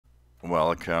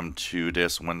Welcome to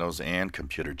this Windows and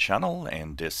Computer channel,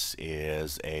 and this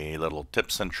is a little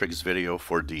tips and tricks video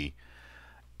for the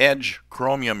Edge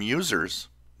Chromium users.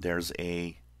 There's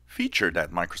a feature that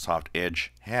Microsoft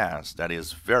Edge has that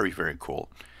is very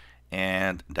cool,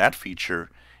 and that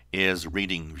feature is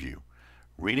reading view.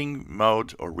 Reading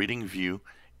mode or reading view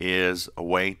is a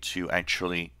way to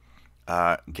actually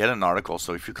get an article.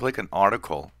 So if you click an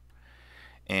article,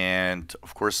 and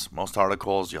of course, most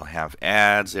articles, you'll have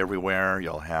ads everywhere.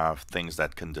 You'll have things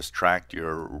that can distract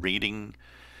your reading.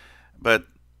 But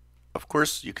of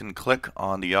course, you can click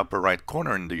on the upper right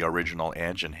corner in the original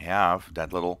Edge and have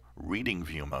that little reading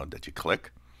view mode that you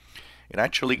click. It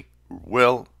actually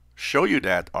will show you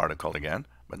that article again,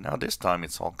 but now this time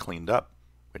it's all cleaned up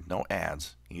with no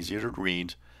ads. Easier to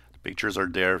read. The pictures are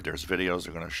there. If there's videos,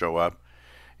 they're going to show up.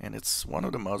 And it's one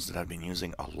of the modes that I've been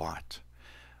using a lot.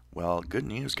 Well, good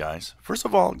news, guys. First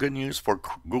of all, good news for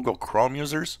Google Chrome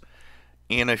users.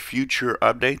 In a future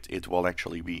update, it will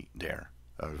actually be there,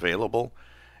 available,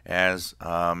 as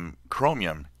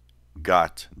Chromium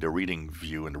got the reading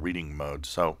view and the reading mode.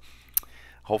 So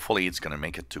hopefully it's going to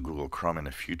make it to Google Chrome in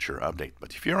a future update.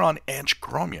 But if you're on Edge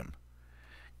Chromium,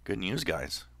 good news,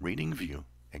 guys. Reading view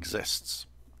exists.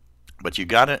 But you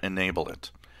got to enable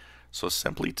it. So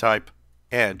simply type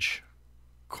Edge :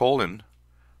 //flags.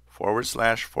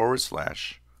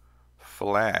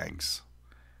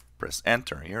 Press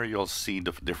enter. Here you'll see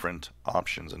the different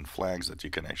options and flags that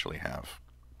you can actually have.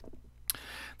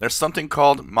 There's something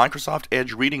called Microsoft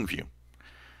Edge Reading View.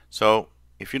 So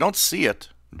if you don't see it,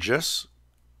 just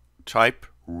type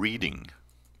reading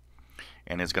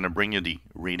and it's going to bring you the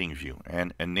reading view,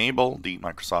 and enable the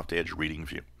Microsoft Edge Reading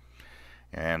View.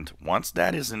 And once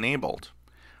that is enabled,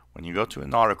 when you go to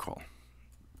an article,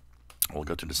 we'll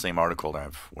go to the same article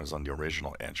that was on the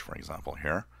original Edge, for example,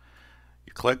 here.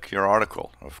 You click your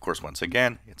article. Of course, once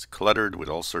again, it's cluttered with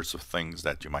all sorts of things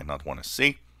that you might not want to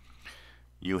see.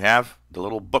 You have the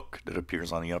little book that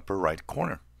appears on the upper right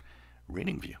corner.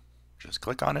 Reading view. Just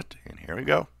click on it, and here we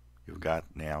go. You've got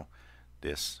now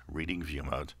this reading view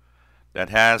mode that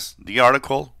has the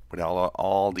article with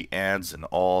all the ads and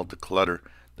all the clutter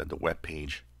that the web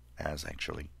page has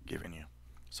actually given you.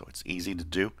 So it's easy to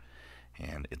do.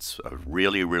 And it's a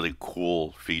really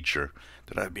cool feature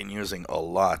that I've been using a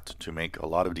lot to make a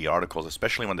lot of the articles,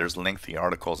 especially when there's lengthy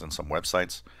articles in some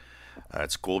websites.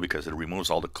 It's cool because it removes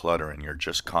all the clutter and you're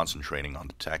just concentrating on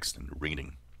the text and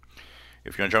reading.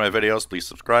 If you enjoy my videos, please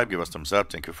subscribe, give us a thumbs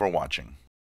up. Thank you for watching.